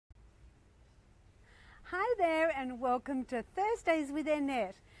there and welcome to Thursdays with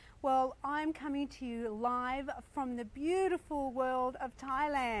Annette. Well, I'm coming to you live from the beautiful world of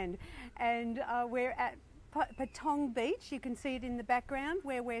Thailand, and we're at Patong Beach. You can see it in the background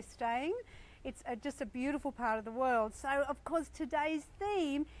where we're staying. It's just a beautiful part of the world. So of course today's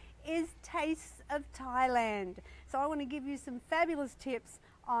theme is Tastes of Thailand. So I want to give you some fabulous tips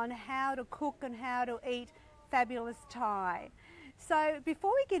on how to cook and how to eat fabulous Thai. So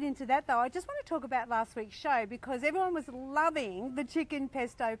before we get into that though, I just want to talk about last week's show because everyone was loving the chicken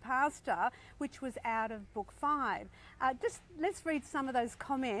pesto pasta, which was out of book 5. Let's read some of those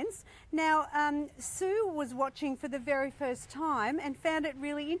comments. Now, Sue was watching for the very first time and found it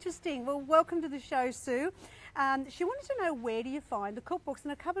really interesting. Well, welcome to the show, Sue. She wanted to know, where do you find the cookbooks?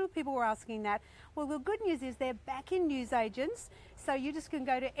 And a couple of people were asking that. Well, the good news is they're back in newsagents, so you just can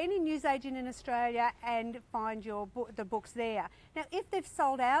go to any newsagent in Australia and find the books there. Now, if they've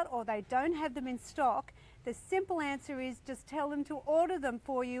sold out or they don't have them in stock, the simple answer is just tell them to order them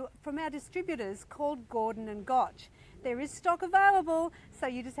for you from our distributors called Gordon and Gotch. There is stock available, so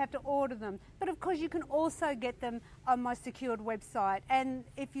you just have to order them. But of course you can also get them on my secured website, and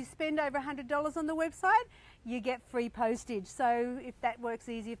if you spend over $100 on the website, you get free postage. So if that works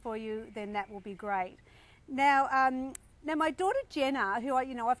easier for you, then that will be great. Now my daughter Jenna, who I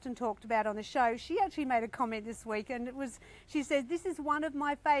often talked about on the show, she actually made a comment this week, and she said, this is one of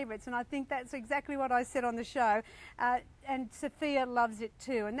my favourites, and I think that's exactly what I said on the show. And Sophia loves it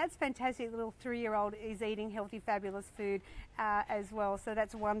too, and that's fantastic. The little 3-year-old is eating healthy, fabulous food as well, so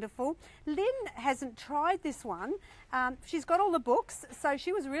that's wonderful. Lynn hasn't tried this one. She's got all the books, so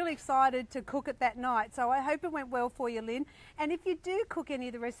she was really excited to cook it that night, so I hope it went well for you, Lynn. And if you do cook any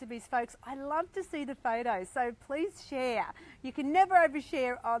of the recipes, folks, I love to see the photos, so please share. You can never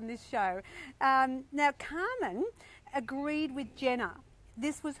overshare on this show. Now, Carmen agreed with Jenna.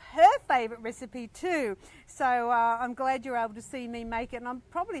 This was her favourite recipe too, so I'm glad you're able to see me make it, and I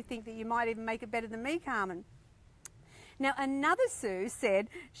probably think that you might even make it better than me, Carmen. Now, another Sue said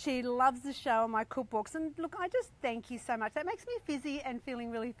she loves the show and my cookbooks, and look, I just thank you so much. That makes me fizzy and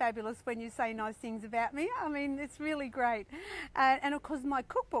feeling really fabulous when you say nice things about me. I mean, it's really great. And of course, my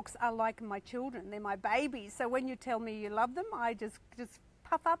cookbooks are like my children. They're my babies, so when you tell me you love them, I just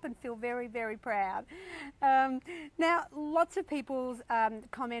puff up and feel very, very proud. Now, lots of people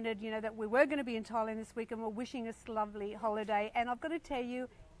commented, that we were going to be in Thailand this week and were wishing us a lovely holiday, and I've got to tell you,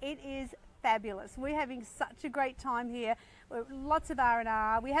 it is fabulous. We're having such a great time here. Lots of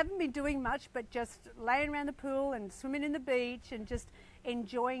R&R. We haven't been doing much, but just laying around the pool and swimming in the beach and just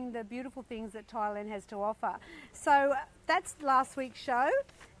enjoying the beautiful things that Thailand has to offer. So that's last week's show.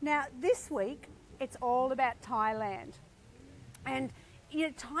 Now, this week, it's all about Thailand. And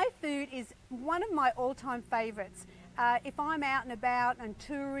Thai food is one of my all-time favourites. If I'm out and about and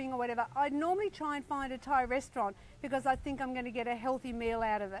touring or whatever, I normally try and find a Thai restaurant because I think I'm going to get a healthy meal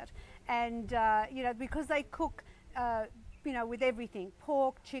out of it. And, because they cook, with everything,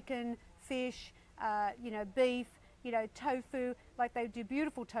 pork, chicken, fish, beef, tofu, like they do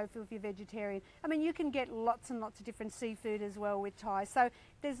beautiful tofu if you're vegetarian. I mean, you can get lots and lots of different seafood as well with Thai. So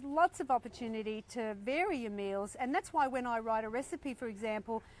there's lots of opportunity to vary your meals, and that's why when I write a recipe, for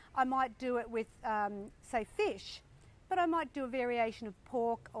example, I might do it with, say, fish, but I might do a variation of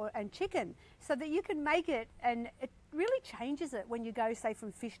pork and chicken so that you can make it, and it really changes it when you go, say,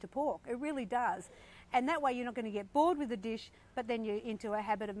 from fish to pork. It really does. And that way you're not going to get bored with the dish, but then you're into a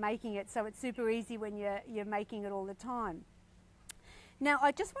habit of making it, so it's super easy when you're making it all the time. Now,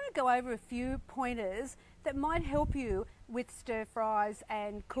 I just want to go over a few pointers that might help you with stir fries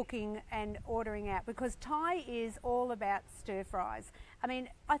and cooking and ordering out, because Thai is all about stir fries. I mean,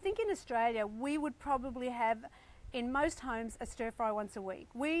 I think in Australia we would probably have, in most homes, a stir fry once a week.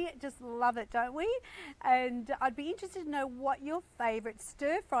 We just love it, don't we? And I'd be interested to know what your favourite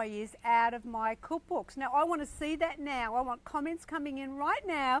stir fry is out of my cookbooks. Now, I want to see that now. I want comments coming in right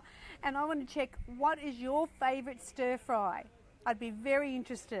now, and I want to check what is your favourite stir fry. I'd be very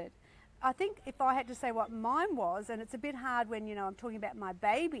interested. I think if I had to say what mine was, and it's a bit hard when, I'm talking about my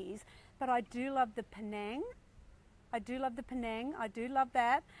babies, but I do love the Penang. I do love the Penang. I do love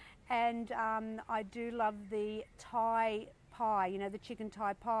that. And I do love the Thai pie, the chicken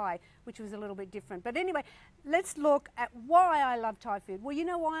Thai pie, which was a little bit different. But anyway, let's look at why I love Thai food. Well, you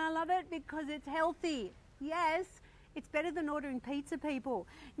know why I love it? Because it's healthy. Yes, it's better than ordering pizza, people.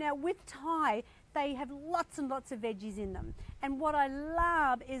 Now, with Thai, they have lots and lots of veggies in them. And what I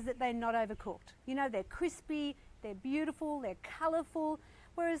love is that they're not overcooked. They're crispy, they're beautiful, they're colourful.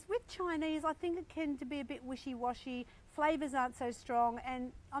 Whereas with Chinese, I think it can be a bit wishy-washy. Flavours aren't so strong,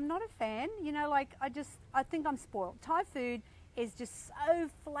 and I'm not a fan. I think I'm spoiled. Thai food is just so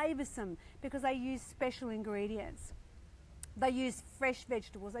flavoursome because they use special ingredients. They use fresh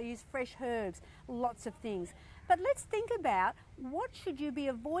vegetables, they use fresh herbs, lots of things. But let's think about what should you be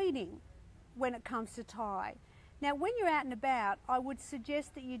avoiding when it comes to Thai. Now, when you're out and about, I would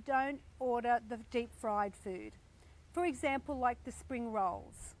suggest that you don't order the deep fried food. For example, like the spring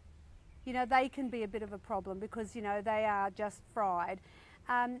rolls. You know, they can be a bit of a problem because, you know, they are just fried.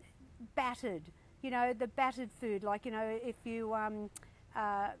 Battered, you know, the battered food, like, you know, if you,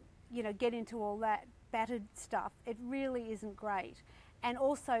 you know, get into all that battered stuff, it really isn't great. And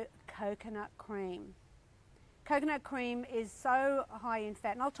also coconut cream. Coconut cream is so high in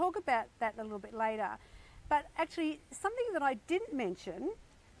fat, and I'll talk about that a little bit later. But actually, something that I didn't mention,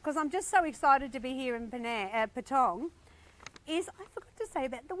 because I'm just so excited to be here in Patong, is I forgot to say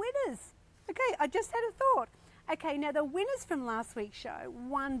about the winners. Okay, I just had a thought. Okay, now the winners from last week's show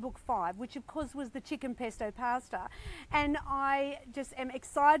won book 5, which of course was the chicken pesto pasta. And I just am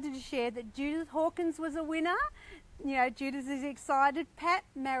excited to share that Judith Hawkins was a winner. You know, Judith is excited. Pat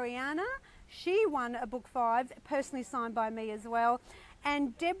Mariana, she won a book 5, personally signed by me as well.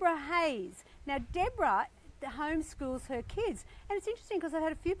 And Deborah Hayes. Now Deborah homeschools her kids, and it's interesting because I've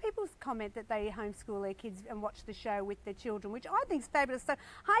had a few people comment that they homeschool their kids and watch the show with their children, which I think is fabulous. So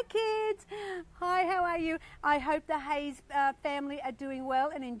hi kids, hi, how are you? I hope the Hayes family are doing well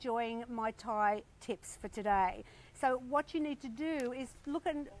and enjoying my Thai tips for today. So what you need to do is look,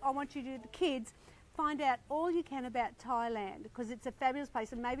 and I want you to, the kids, find out all you can about Thailand because it's a fabulous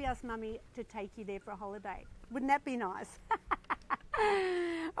place, and maybe ask mummy to take you there for a holiday. Wouldn't that be nice?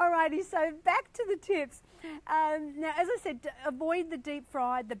 Alrighty, so back to the tips. Now, as I said, avoid the deep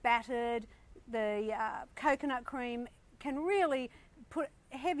fried, the battered, the coconut cream can really put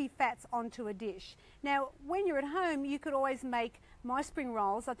heavy fats onto a dish. Now, when you're at home, you could always make my spring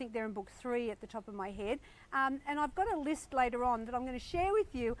rolls. I think they're in book 3 at the top of my head. And I've got a list later on that I'm going to share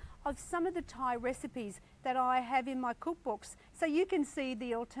with you of some of the Thai recipes that I have in my cookbooks. So you can see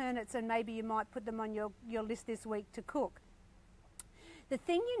the alternates and maybe you might put them on your list this week to cook. The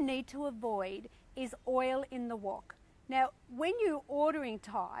thing you need to avoid is oil in the wok. Now, when you're ordering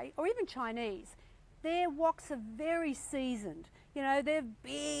Thai or even Chinese, their woks are very seasoned. You know, they're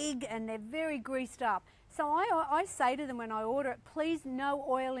big and they're very greased up. So I say to them when I order it, please no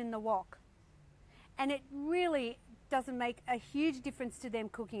oil in the wok. And it really doesn't make a huge difference to them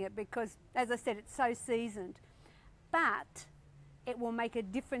cooking it because, as I said, it's so seasoned. But it will make a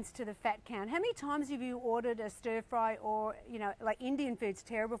difference to the fat count. How many times have you ordered a stir fry or, you know, like Indian food's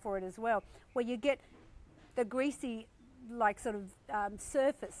terrible for it as well, where you get the greasy, like sort of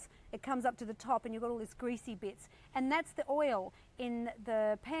surface. It comes up to the top and you've got all these greasy bits. And that's the oil in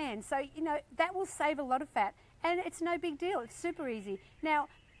the pan. So, you know, that will save a lot of fat and it's no big deal. It's super easy. Now,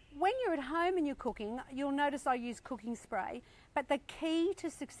 when you're at home and you're cooking, you'll notice I use cooking spray. But the key to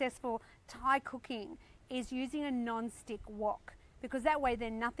successful Thai cooking is using a non-stick wok, because that way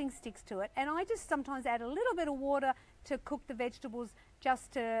then nothing sticks to it. And I just sometimes add a little bit of water to cook the vegetables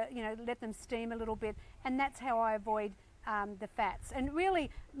just to, you know, let them steam a little bit. And that's how I avoid the fats. And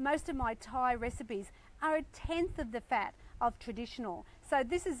really, most of my Thai recipes are 1/10 of the fat of traditional. So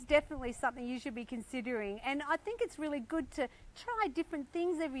this is definitely something you should be considering. And I think it's really good to try different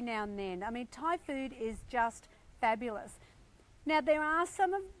things every now and then. I mean, Thai food is just fabulous. Now, there are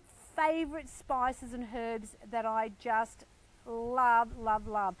some of favourite spices and herbs that I just love, love,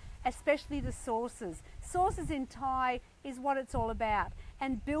 love, especially the sauces. Sauces in Thai is what it's all about,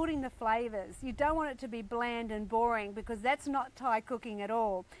 and building the flavours. You don't want it to be bland and boring because that's not Thai cooking at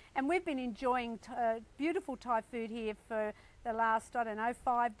all. And we've been enjoying beautiful Thai food here for the last, I don't know,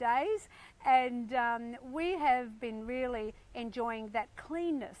 5 days, and we have been really enjoying that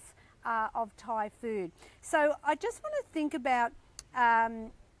cleanness of Thai food. So I just want to think about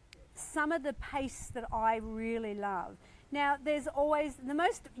some of the pastes that I really love. Now, there's always, the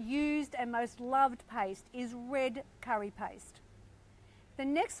most used and most loved paste is red curry paste. The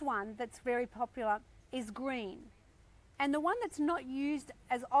next one that's very popular is green. And the one that's not used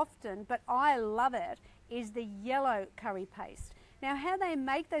as often, but I love it, is the yellow curry paste. Now, how they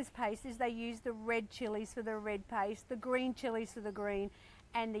make those pastes is they use the red chilies for the red paste, the green chilies for the green,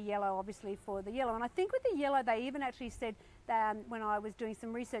 and the yellow obviously for the yellow. And I think with the yellow, they even actually said when I was doing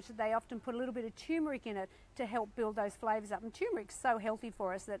some research that they often put a little bit of turmeric in it to help build those flavours up. And turmeric's so healthy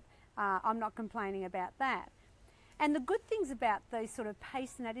for us that I'm not complaining about that. And the good things about those sort of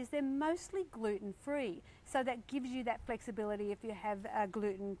pastes and that is they're mostly gluten-free. So that gives you that flexibility if you have a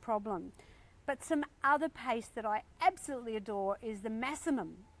gluten problem. But some other paste that I absolutely adore is the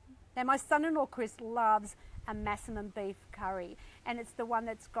massamum. Now, my son-in-law Chris loves a massamum beef curry, and it's the one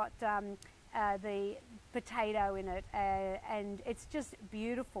that's got the potato in it, and it's just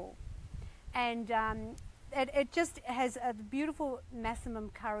beautiful. And it just has a beautiful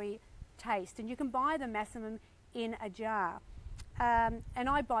massaman curry taste, and you can buy the massaman in a jar. And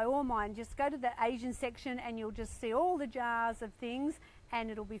I buy all mine. Just go to the Asian section and you'll just see all the jars of things, and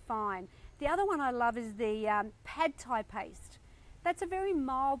it'll be fine. The other one I love is the pad thai paste. That's a very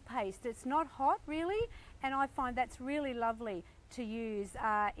mild paste. It's not hot really, and I find that's really lovely to use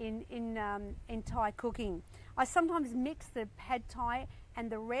in Thai cooking. I sometimes mix the pad thai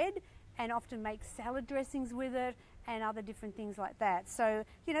and the red, and often make salad dressings with it and other different things like that. So,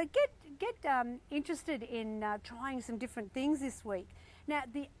 you know, get interested in trying some different things this week. Now,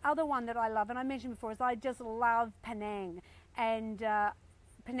 the other one that I love, and I mentioned before, is I just love Penang. And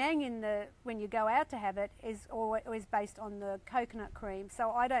Penang, when you go out to have it, is always based on the coconut cream.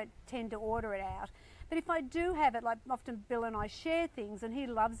 So I don't tend to order it out. But if I do have it, like often Bill and I share things, and he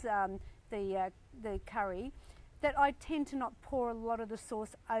loves the curry, that I tend to not pour a lot of the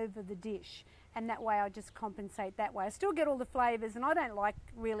sauce over the dish, and that way I just compensate that way. I still get all the flavours, and I don't like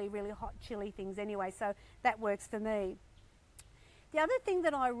really, really hot chili things anyway, so that works for me. The other thing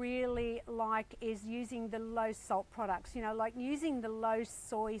that I really like is using the low salt products, you know, like using the low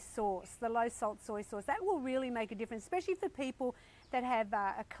soy sauce, the low salt soy sauce. That will really make a difference, especially for people that have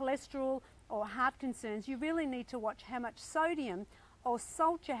a cholesterol or heart concerns. You really need to watch how much sodium or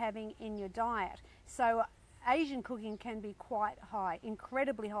salt you're having in your diet. So Asian cooking can be quite high,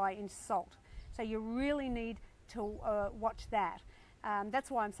 incredibly high in salt. So you really need to watch that.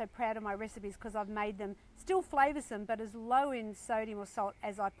 That's why I'm so proud of my recipes, because I've made them still flavoursome, but as low in sodium or salt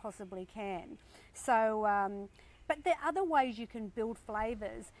as I possibly can. So, but the other ways you can build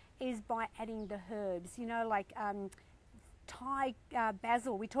flavours is by adding the herbs, you know, like Thai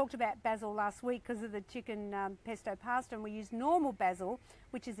basil. We talked about basil last week because of the chicken pesto pasta, and we used normal basil,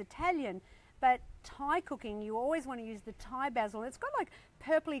 which is Italian. But Thai cooking, you always want to use the Thai basil. It's got like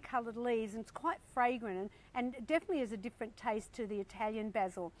purpley coloured leaves, and it's quite fragrant, and definitely has a different taste to the Italian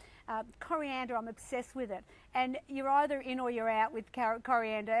basil. Coriander, I'm obsessed with it. And you're either in or you're out with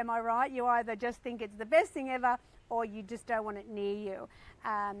coriander, am I right? You either just think it's the best thing ever, or you just don't want it near you.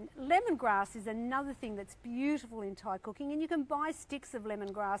 Lemongrass is another thing that's beautiful in Thai cooking, and you can buy sticks of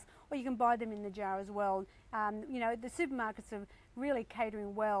lemongrass, or you can buy them in the jar as well. You know, the supermarkets are really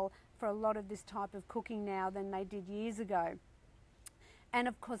catering well for a lot of this type of cooking now than they did years ago. And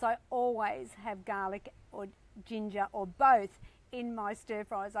of course, I always have garlic or ginger or both in my stir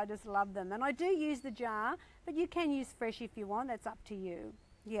fries. I just love them. And I do use the jar, but you can use fresh if you want. That's up to you.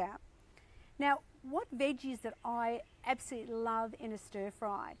 Yeah. Now, what veggies that I absolutely love in a stir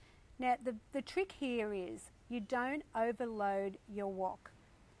fry? Now, the trick here is you don't overload your wok.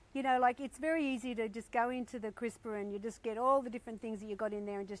 You know, like it's very easy to just go into the crisper and you just get all the different things that you got in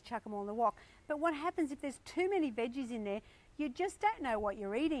there and just chuck them all in the wok. But what happens if there's too many veggies in there, you just don't know what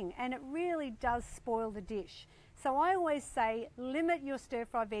you're eating, and it really does spoil the dish. So I always say limit your stir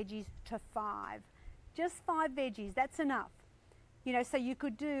fry veggies to 5. Just 5 veggies, that's enough. You know, so you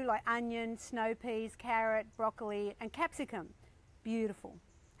could do like onion, snow peas, carrot, broccoli and capsicum. Beautiful.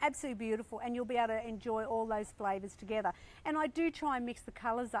 Absolutely beautiful, and you'll be able to enjoy all those flavours together. And I do try and mix the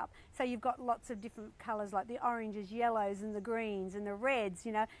colours up, so you've got lots of different colours like the oranges, yellows and the greens and the reds.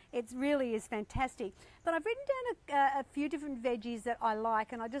 You know, it really is fantastic. But I've written down a few different veggies that I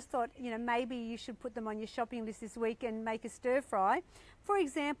like, and I just thought, you know, maybe you should put them on your shopping list this week and make a stir fry. For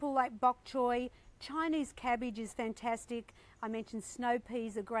example, like bok choy, Chinese cabbage is fantastic. I mentioned snow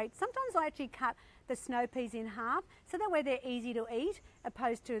peas are great. Sometimes I actually cut the snow peas in half, so that way they're easy to eat,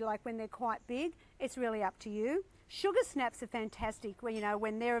 opposed to like when they're quite big. It's really up to you. Sugar snaps are fantastic, you know,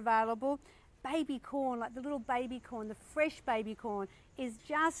 when they're available. Baby corn, like the little baby corn, the fresh baby corn is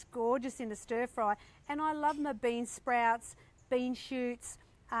just gorgeous in a stir fry. And I love my bean sprouts, bean shoots,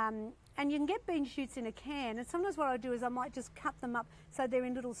 and you can get bean shoots in a can, and sometimes what I do is I might just cut them up so they're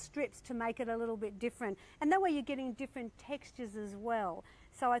in little strips to make it a little bit different, and that way you're getting different textures as well.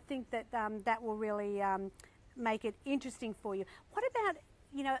 So I think that that will really make it interesting for you. What about,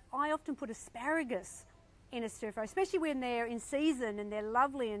 you know, I often put asparagus in a stir fry, especially when they're in season and they're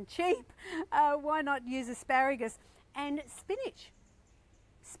lovely and cheap. Why not use asparagus? And spinach.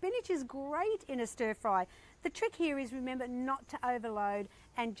 Spinach is great in a stir fry. The trick here is, remember, not to overload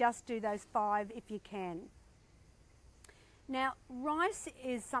and just do those 5 if you can. Now, rice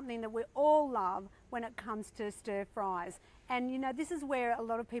is something that we all love when it comes to stir fries. And, you know, this is where a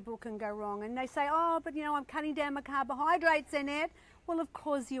lot of people can go wrong. And they say, oh, but, you know, I'm cutting down my carbohydrates, Annette. Well, of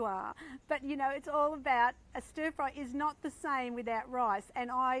course you are. But, you know, it's all about, a stir fry is not the same without rice. And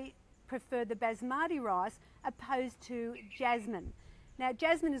I prefer the basmati rice opposed to jasmine. Now,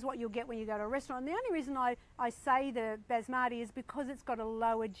 jasmine is what you'll get when you go to a restaurant. And the only reason I say the basmati is because it's got a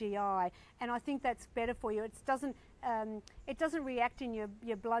lower GI, and I think that's better for you. It doesn't react in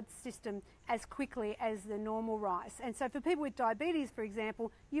your blood system as quickly as the normal rice. And so for people with diabetes, for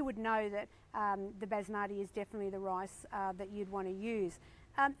example, you would know that the basmati is definitely the rice that you'd want to use.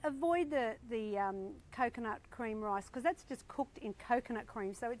 Avoid the coconut cream rice, because that's just cooked in coconut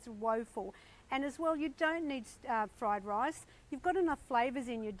cream, so it's woeful. And as well, you don't need fried rice. You've got enough flavours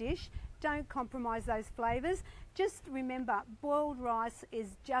in your dish. Don't compromise those flavours. Just remember, boiled rice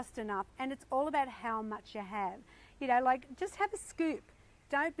is just enough, and it's all about how much you have. You know, like, just have a scoop.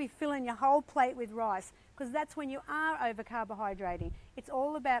 Don't be filling your whole plate with rice, because that's when you are over carbohydrating. It's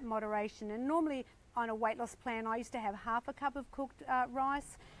all about moderation. And normally on a weight loss plan, I used to have half a cup of cooked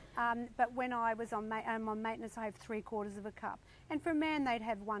rice, but when I was on maintenance, I have 3/4 of a cup. And for a man, they'd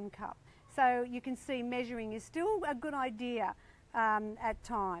have 1 cup. So you can see measuring is still a good idea at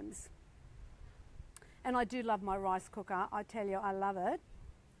times. And I do love my rice cooker. I tell you, I love it.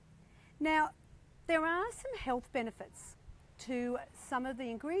 Now, there are some health benefits to some of the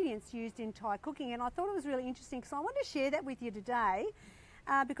ingredients used in Thai cooking, and I thought it was really interesting, so I want to share that with you today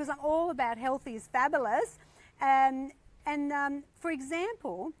because I'm all about healthy is fabulous. For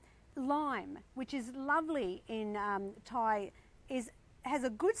example, lime, which is lovely in Thai, has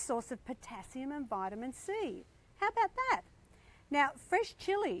a good source of potassium and vitamin C. How about that? Now, fresh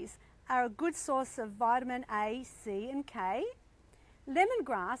chilies are a good source of vitamin A, C and K.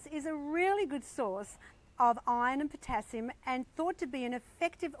 Lemongrass is a really good source of iron and potassium, and thought to be an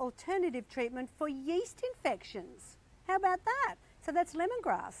effective alternative treatment for yeast infections. How about that? So that's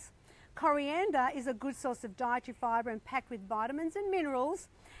lemongrass. Coriander is a good source of dietary fibre and packed with vitamins and minerals.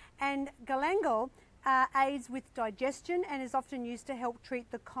 And galangal aids with digestion and is often used to help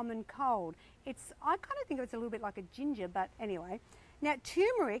treat the common cold. I kind of think it's a little bit like a ginger, but anyway. Now,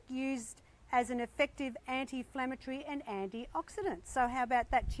 turmeric used as an effective anti-inflammatory and antioxidant. So how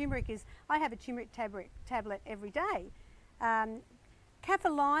about that? I have a turmeric tablet every day.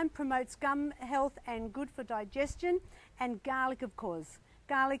 Kaffir lime promotes gum health and good for digestion. And garlic, of course.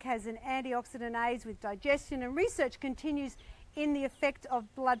 Garlic has an antioxidant, aids with digestion, and research continues in the effect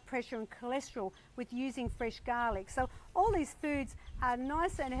of blood pressure and cholesterol with using fresh garlic. So all these foods are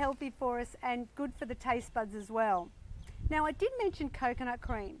nice and healthy for us and good for the taste buds as well. Now, I did mention coconut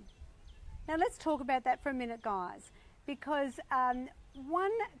cream. Now let's talk about that for a minute, guys, because 1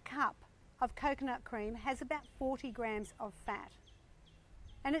 cup of coconut cream has about 40 grams of fat,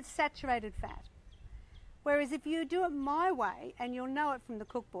 and it's saturated fat. Whereas if you do it my way, and you'll know it from the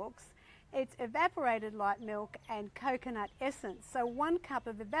cookbooks, it's evaporated light milk and coconut essence. So 1 cup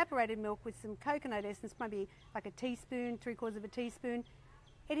of evaporated milk with some coconut essence, maybe like a teaspoon, 3/4 of a teaspoon,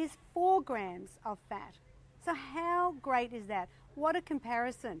 it is 4 grams of fat. So how great is that? What a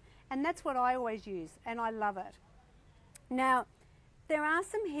comparison. And that's what I always use, and I love it. Now, there are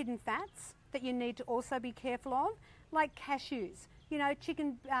some hidden fats that you need to also be careful of, like cashews. You know,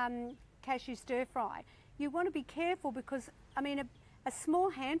 chicken cashew stir fry. You want to be careful because, I mean, a small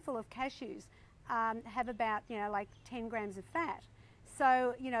handful of cashews have about, like 10 grams of fat.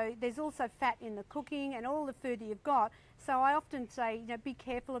 So, there's also fat in the cooking and all the food that you've got. So I often say, be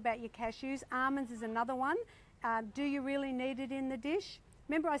careful about your cashews. Almonds is another one. Do you really need it in the dish?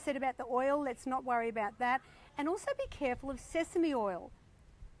 Remember I said about the oil, let's not worry about that. And also be careful of sesame oil.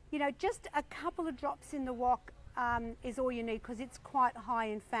 Just a couple of drops in the wok is all you need because it's quite high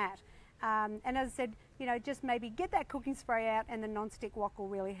in fat. And as I said, just maybe get that cooking spray out and the non-stick wok will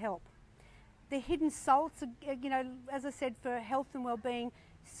really help. The hidden salts, as I said, for health and well-being,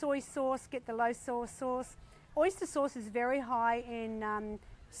 soy sauce, get the low sauce. Oyster sauce is very high in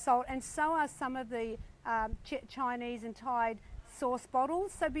salt, and so are some of the Chinese and Thai sauce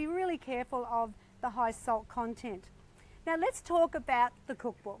bottles, so be really careful of the high salt content. Now let's talk about the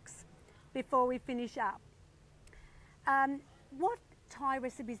cookbooks before we finish up. What Thai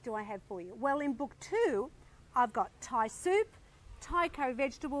recipes do I have for you? Well, in book 2, I've got Thai soup, Thai curry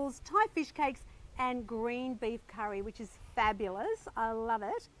vegetables, Thai fish cakes, and green beef curry, which is fabulous. I love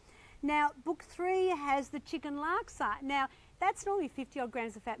it. Now, book 3 has the chicken laksa. Now, that's normally 50 odd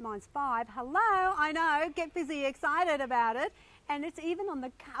grams of fat, mine's 5. Hello, I know, get busy excited about it. And it's even on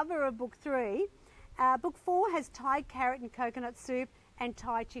the cover of book 3. Book 4 has Thai carrot and coconut soup and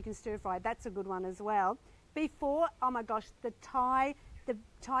Thai chicken stir fry. That's a good one as well. B4, oh my gosh, the Thai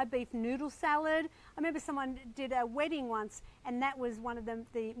beef noodle salad. I remember someone did a wedding once, and that was one of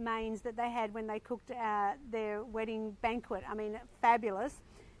the mains that they had when they cooked their wedding banquet. I mean, fabulous.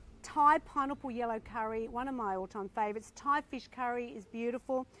 Thai pineapple yellow curry, one of my all-time favourites. Thai fish curry is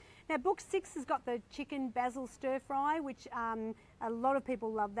beautiful. Now book 6 has got the chicken basil stir fry, which a lot of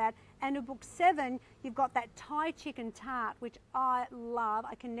people love that. And in book 7, you've got that Thai chicken tart, which I love.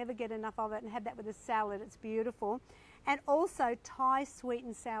 I can never get enough of it, and have that with a salad. It's beautiful. And also Thai sweet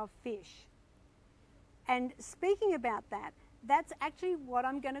and sour fish. And speaking about that, that's actually what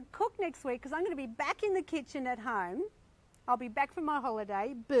I'm going to cook next week, because I'm going to be back in the kitchen at home. I'll be back from my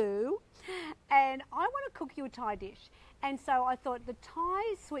holiday, boo, and I want to cook you a Thai dish. And so I thought the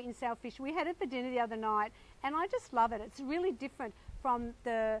Thai sweet and sour fish, we had it for dinner the other night, and I just love it. It's really different from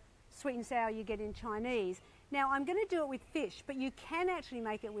the sweet and sour you get in Chinese. Now I'm going to do it with fish, but you can actually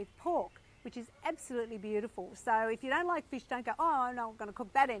make it with pork, which is absolutely beautiful. So if you don't like fish, don't go, oh, no, I'm not going to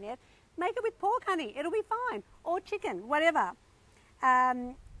cook that in it. Make it with pork, honey. It'll be fine. Or chicken, whatever.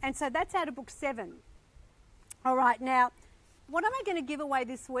 And so that's out of book 7. All right, now, what am I going to give away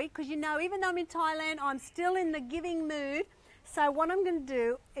this week? Because you know, even though I'm in Thailand, I'm still in the giving mood. So what I'm going to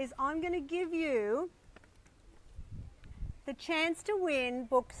do is I'm going to give you the chance to win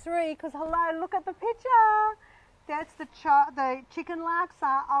book 3. Because hello, look at the picture. That's the chicken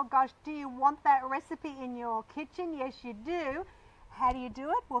laksa. Oh gosh, do you want that recipe in your kitchen? Yes, you do. How do you do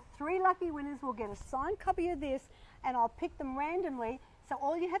it? Well, 3 lucky winners will get a signed copy of this, and I'll pick them randomly. So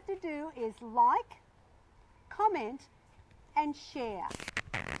all you have to do is like, comment, and share.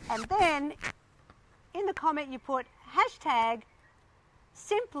 And then in the comment you put hashtag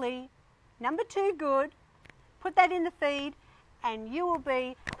simply #2good. Put that in the feed, and you will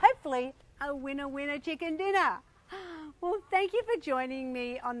be hopefully a winner chicken dinner. Well, thank you for joining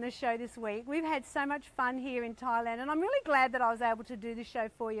me on the show this week. We've had so much fun here in Thailand, and I'm really glad that I was able to do the show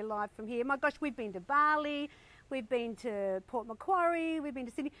for you live from here. My gosh, we've been to Bali, we've been to Port Macquarie, we've been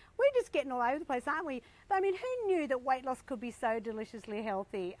to Sydney. We're just getting all over the place, aren't we? But I mean, who knew that weight loss could be so deliciously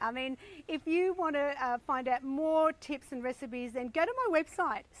healthy? I mean, if you want to find out more tips and recipes, then go to my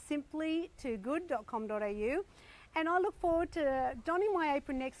website, simplytoogood.com.au, and I look forward to donning my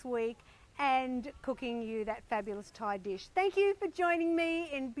apron next week and cooking you that fabulous Thai dish. Thank you for joining me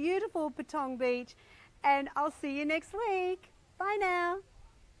in beautiful Patong Beach, and I'll see you next week. Bye now.